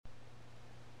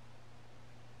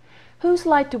Whose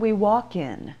light do we walk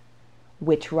in?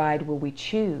 Which ride will we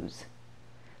choose?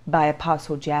 By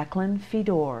Apostle Jacqueline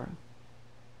Fedor.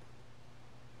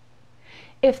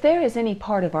 If there is any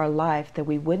part of our life that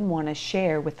we wouldn't want to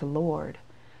share with the Lord,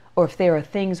 or if there are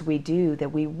things we do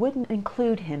that we wouldn't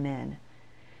include Him in,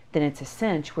 then it's a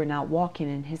cinch we're not walking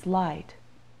in His light.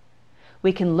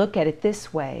 We can look at it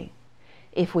this way.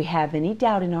 If we have any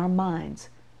doubt in our minds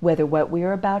whether what we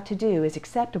are about to do is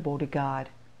acceptable to God,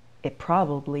 it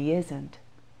probably isn't.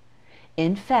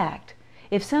 In fact,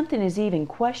 if something is even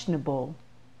questionable,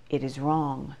 it is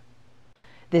wrong.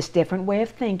 This different way of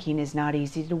thinking is not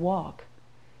easy to walk.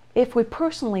 If we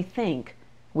personally think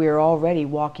we are already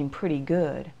walking pretty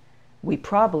good, we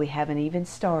probably haven't even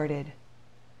started.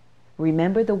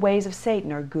 Remember, the ways of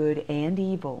Satan are good and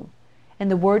evil,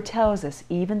 and the Word tells us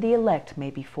even the elect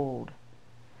may be fooled.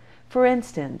 For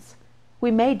instance, we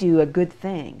may do a good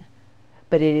thing,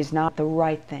 but it is not the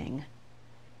right thing.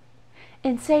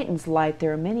 In Satan's light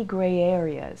there are many gray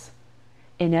areas.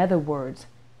 In other words,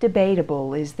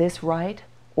 debatable, is this right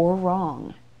or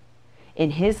wrong?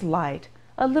 In his light,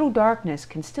 a little darkness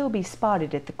can still be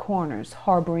spotted at the corners,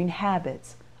 harboring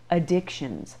habits,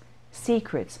 addictions,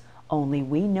 secrets only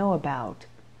we know about,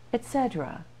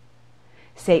 etc.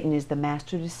 Satan is the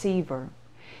master deceiver.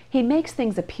 He makes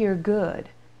things appear good,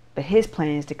 but his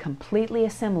plan is to completely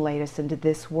assimilate us into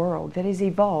this world that has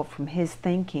evolved from his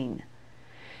thinking.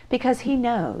 Because he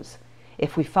knows,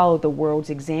 if we follow the world's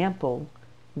example,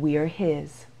 we are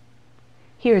his.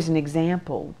 Here's an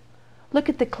example. Look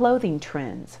at the clothing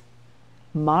trends.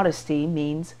 Modesty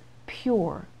means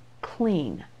pure,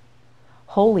 clean.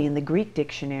 Holy in the Greek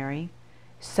dictionary,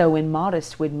 so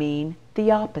immodest would mean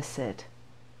the opposite,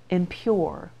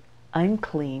 impure,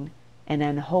 unclean, and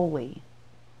unholy.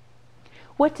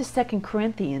 What does 2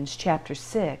 Corinthians chapter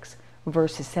 6,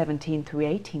 verses 17 through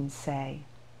 18 say?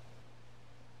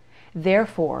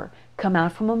 Therefore, come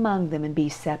out from among them and be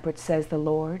separate, says the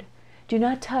Lord. Do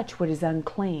not touch what is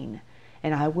unclean,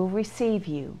 and I will receive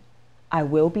you. I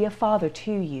will be a father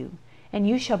to you, and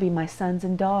you shall be my sons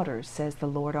and daughters, says the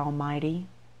Lord Almighty.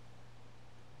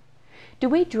 Do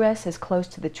we dress as close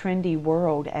to the trendy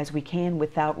world as we can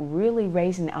without really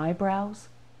raising eyebrows?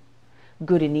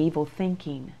 Good and evil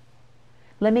thinking.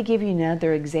 Let me give you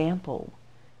another example.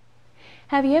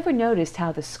 Have you ever noticed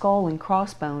how the skull and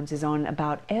crossbones is on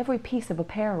about every piece of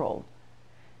apparel?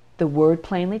 The Word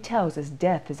plainly tells us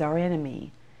death is our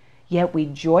enemy, yet we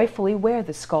joyfully wear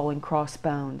the skull and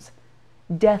crossbones,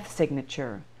 death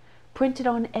signature, printed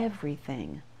on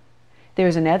everything. There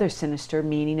is another sinister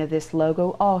meaning of this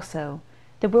logo also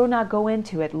that we'll not go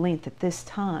into at length at this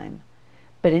time,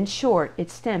 but in short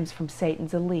it stems from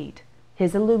Satan's elite,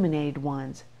 his illuminated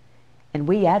ones, and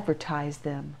we advertise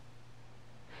them.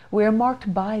 We are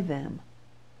marked by them.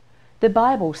 The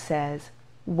Bible says,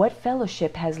 "What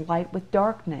fellowship has light with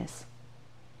darkness?"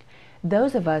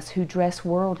 Those of us who dress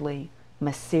worldly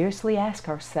must seriously ask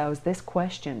ourselves this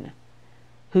question: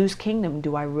 whose kingdom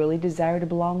do I really desire to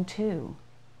belong to?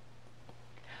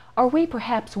 Are we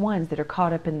perhaps ones that are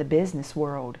caught up in the business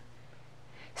world?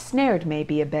 Snared may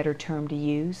be a better term to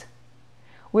use.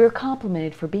 We are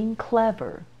complimented for being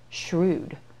clever,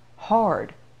 shrewd,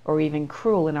 hard, or even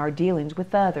cruel in our dealings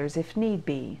with others if need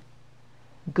be.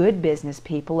 Good business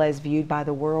people, as viewed by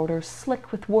the world, are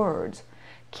slick with words,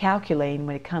 calculating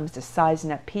when it comes to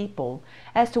sizing up people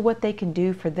as to what they can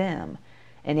do for them,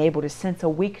 and able to sense a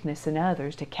weakness in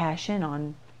others to cash in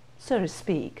on, so to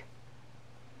speak.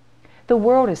 The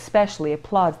world especially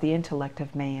applauds the intellect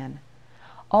of man.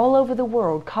 All over the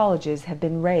world, colleges have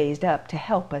been raised up to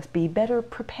help us be better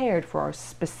prepared for our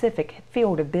specific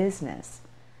field of business.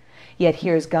 Yet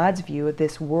here's God's view of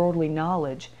this worldly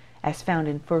knowledge as found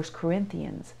in 1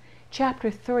 Corinthians chapter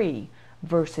 3,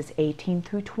 verses 18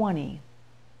 through 20.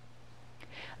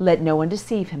 Let no one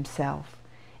deceive himself.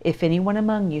 If anyone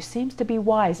among you seems to be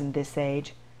wise in this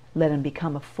age, let him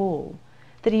become a fool,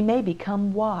 that he may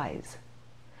become wise.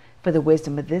 For the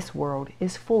wisdom of this world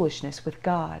is foolishness with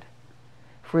God.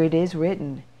 For it is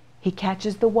written, He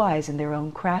catches the wise in their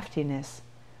own craftiness.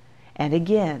 And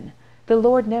again, the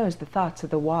Lord knows the thoughts of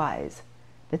the wise,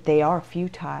 that they are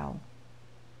futile.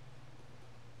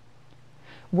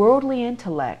 Worldly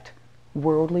intellect,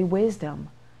 worldly wisdom,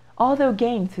 although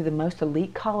gained through the most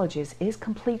elite colleges, is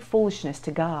complete foolishness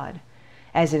to God,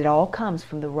 as it all comes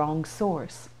from the wrong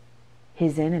source,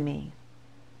 His enemy.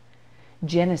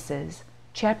 Genesis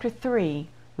chapter 3,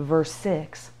 verse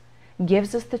 6,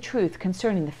 gives us the truth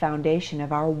concerning the foundation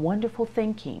of our wonderful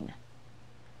thinking.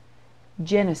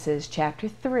 Genesis chapter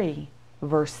 3,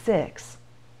 verse 6,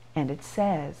 and it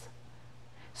says,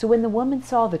 So when the woman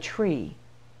saw the tree,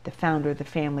 the founder of the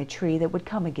family tree that would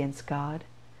come against God,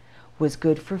 was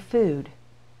good for food,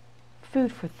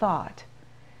 food for thought,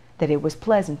 that it was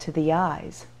pleasant to the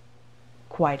eyes,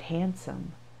 quite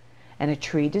handsome, and a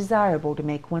tree desirable to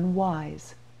make one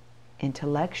wise,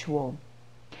 intellectual.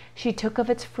 She took of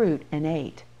its fruit and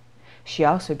ate. She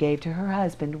also gave to her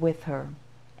husband with her,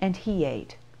 and he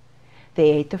ate. They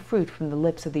ate the fruit from the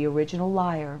lips of the original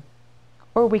liar,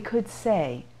 or we could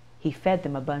say, he fed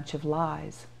them a bunch of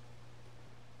lies.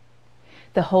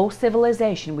 The whole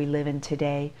civilization we live in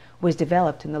today was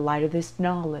developed in the light of this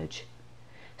knowledge.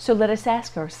 So let us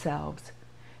ask ourselves,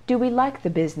 do we like the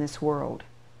business world?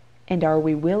 And are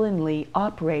we willingly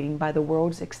operating by the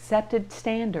world's accepted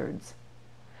standards?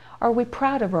 Are we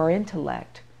proud of our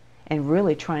intellect and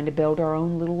really trying to build our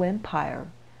own little empire,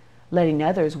 letting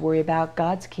others worry about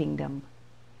God's kingdom?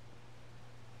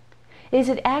 Is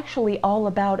it actually all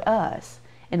about us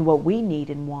and what we need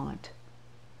and want?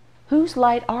 Whose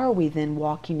light are we then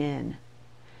walking in?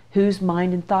 Whose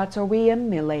mind and thoughts are we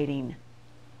emulating?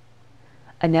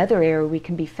 Another area we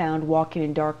can be found walking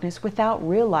in darkness without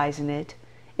realizing it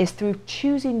is through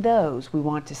choosing those we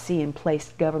want to see in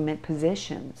placed government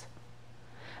positions.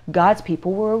 God's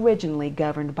people were originally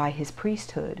governed by His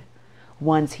priesthood,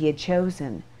 ones He had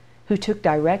chosen, who took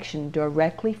direction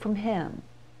directly from Him.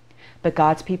 But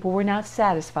God's people were not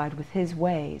satisfied with His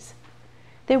ways.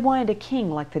 They wanted a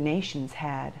king like the nations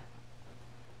had.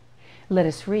 Let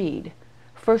us read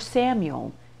 1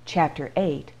 Samuel chapter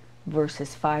 8,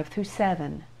 verses 5 through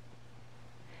 7.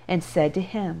 And said to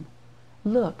him,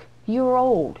 Look, you are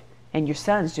old, and your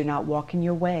sons do not walk in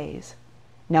your ways.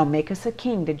 Now make us a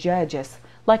king to judge us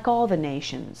like all the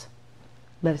nations.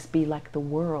 Let us be like the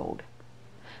world.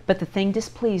 But the thing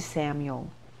displeased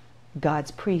Samuel,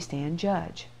 God's priest and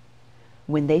judge,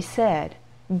 when they said,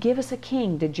 Give us a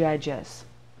king to judge us.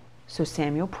 So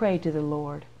Samuel prayed to the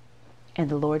Lord. And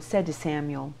the Lord said to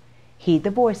Samuel, Heed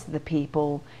the voice of the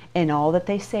people in all that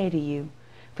they say to you,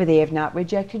 for they have not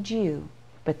rejected you,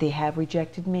 but they have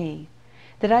rejected me,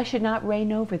 that I should not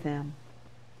reign over them.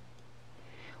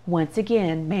 Once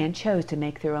again, man chose to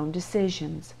make their own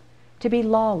decisions, to be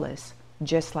lawless,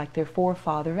 just like their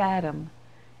forefather Adam.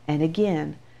 And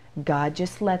again, God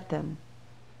just let them.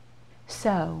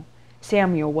 So,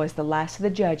 Samuel was the last of the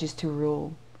judges to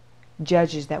rule,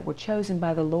 judges that were chosen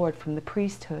by the Lord from the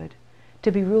priesthood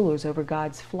to be rulers over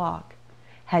God's flock,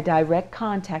 had direct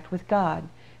contact with God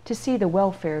to see the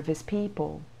welfare of His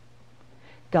people.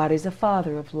 God is a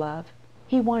Father of love.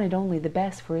 He wanted only the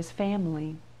best for His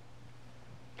family.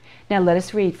 Now let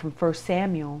us read from 1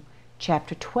 Samuel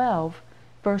chapter 12,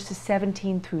 verses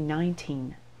 17 through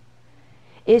 19.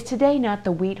 Is today not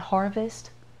the wheat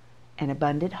harvest, an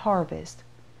abundant harvest,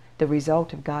 the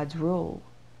result of God's rule?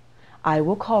 I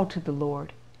will call to the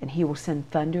Lord, and He will send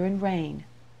thunder and rain.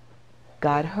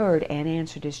 God heard and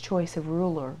answered His choice of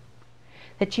ruler,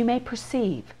 that you may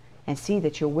perceive and see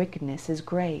that your wickedness is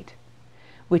great,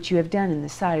 which you have done in the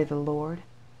sight of the Lord,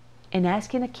 in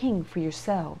asking a king for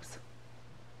yourselves.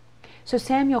 So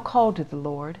Samuel called to the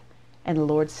Lord, and the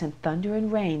Lord sent thunder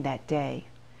and rain that day,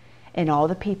 and all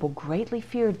the people greatly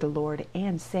feared the Lord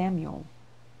and Samuel.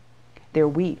 Their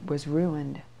wheat was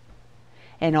ruined.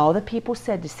 And all the people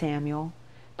said to Samuel,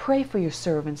 Pray for your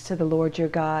servants to the Lord your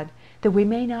God, that we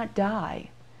may not die,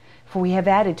 for we have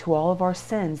added to all of our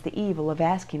sins the evil of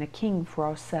asking a king for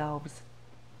ourselves.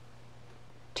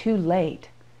 Too late.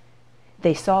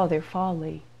 They saw their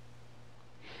folly.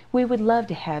 We would love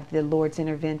to have the Lord's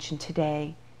intervention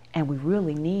today, and we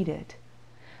really need it.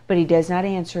 But He does not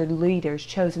answer leaders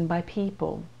chosen by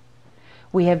people.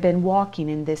 We have been walking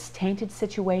in this tainted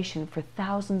situation for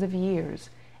thousands of years,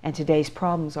 and today's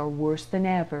problems are worse than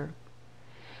ever.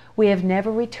 We have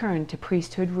never returned to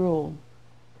priesthood rule.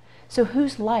 So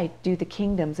whose light do the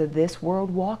kingdoms of this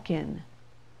world walk in?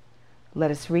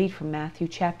 Let us read from Matthew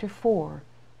chapter 4,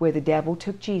 where the devil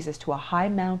took Jesus to a high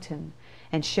mountain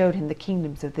and showed Him the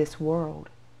kingdoms of this world.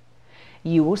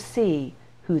 You will see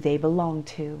who they belong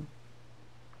to.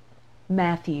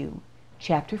 Matthew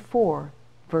chapter 4,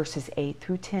 verses 8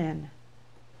 through 10.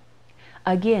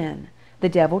 Again, the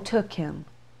devil took Him,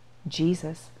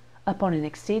 Jesus, up on an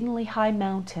exceedingly high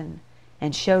mountain,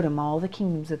 and showed Him all the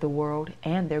kingdoms of the world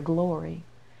and their glory.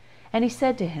 And He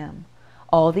said to Him,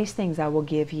 All these things I will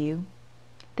give you.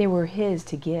 They were His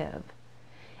to give,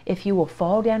 if you will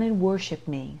fall down and worship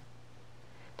me.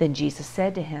 Then Jesus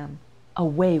said to him,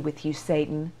 Away with you,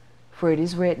 Satan, for it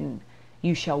is written,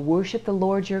 You shall worship the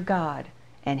Lord your God,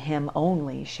 and Him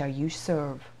only shall you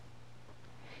serve.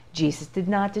 Jesus did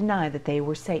not deny that they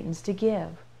were Satan's to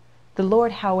give. The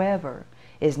Lord, however,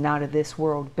 is not of this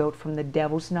world, built from the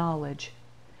devil's knowledge.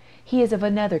 He is of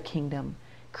another kingdom,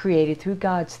 created through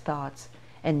God's thoughts,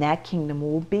 and that kingdom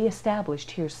will be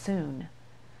established here soon.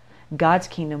 God's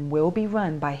kingdom will be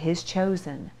run by His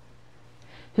chosen.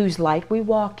 Whose light we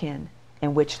walk in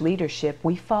and which leadership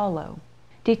we follow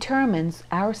determines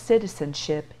our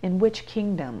citizenship in which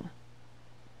kingdom.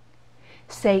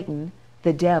 Satan,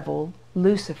 the devil,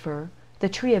 Lucifer, the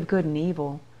tree of good and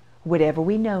evil, whatever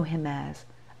we know him as,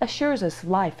 assures us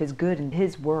life is good in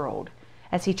his world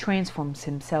as he transforms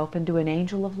himself into an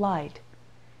angel of light.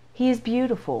 He is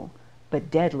beautiful, but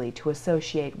deadly to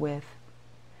associate with.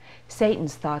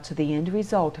 Satan's thoughts are the end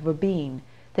result of a being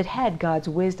that had God's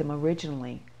wisdom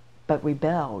originally, but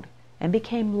rebelled and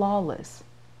became lawless.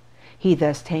 He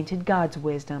thus tainted God's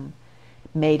wisdom,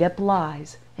 made up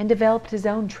lies, and developed his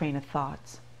own train of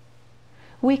thoughts.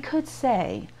 We could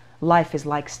say life is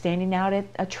like standing out at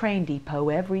a train depot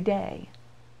every day.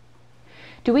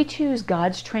 Do we choose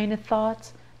God's train of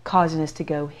thoughts, causing us to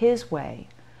go His way,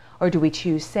 or do we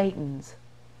choose Satan's?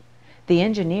 The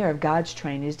engineer of God's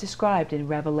train is described in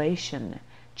Revelation,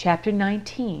 chapter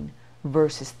 19,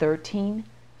 verses 13,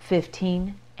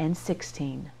 15, and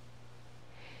 16.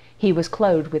 He was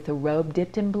clothed with a robe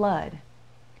dipped in blood,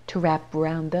 to wrap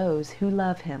around those who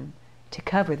love Him, to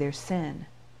cover their sin.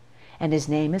 And His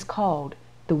name is called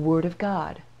the Word of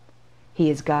God. He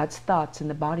is God's thoughts in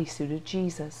the bodysuit of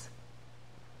Jesus.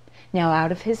 Now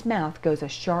out of His mouth goes a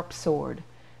sharp sword.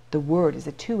 The Word is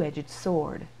a two-edged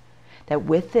sword, that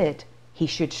with it He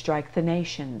should strike the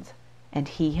nations, and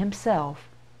He Himself,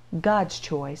 God's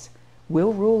choice,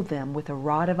 will rule them with a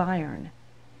rod of iron.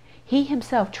 He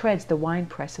Himself treads the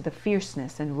winepress of the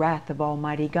fierceness and wrath of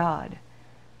Almighty God,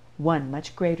 one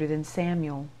much greater than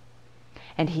Samuel.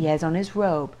 And He has on His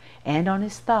robe and on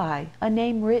His thigh a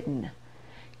name written,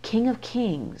 King of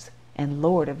Kings and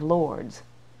Lord of Lords.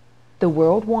 The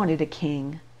world wanted a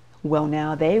king. Well,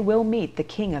 now they will meet the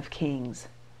King of Kings.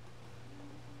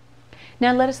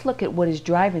 Now let us look at what is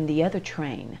driving the other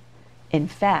train. In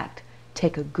fact,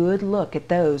 take a good look at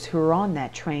those who are on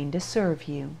that train to serve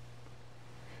you.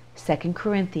 2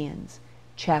 Corinthians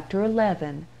chapter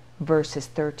 11, verses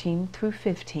 13 through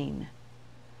 15.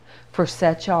 For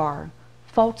such are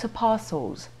false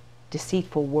apostles,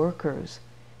 deceitful workers,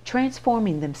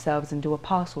 transforming themselves into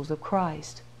apostles of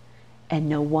Christ. And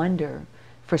no wonder,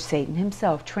 for Satan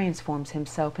himself transforms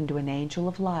himself into an angel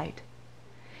of light.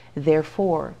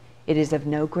 Therefore, it is of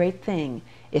no great thing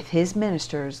if his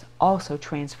ministers also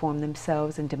transform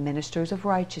themselves into ministers of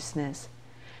righteousness,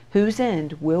 whose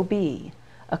end will be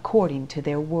according to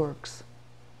their works.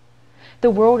 The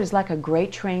world is like a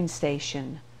great train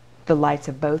station. The lights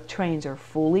of both trains are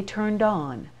fully turned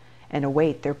on and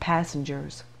await their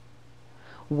passengers.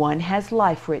 One has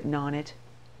life written on it,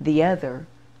 the other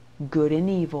good and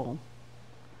evil.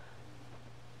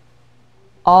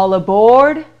 All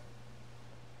aboard!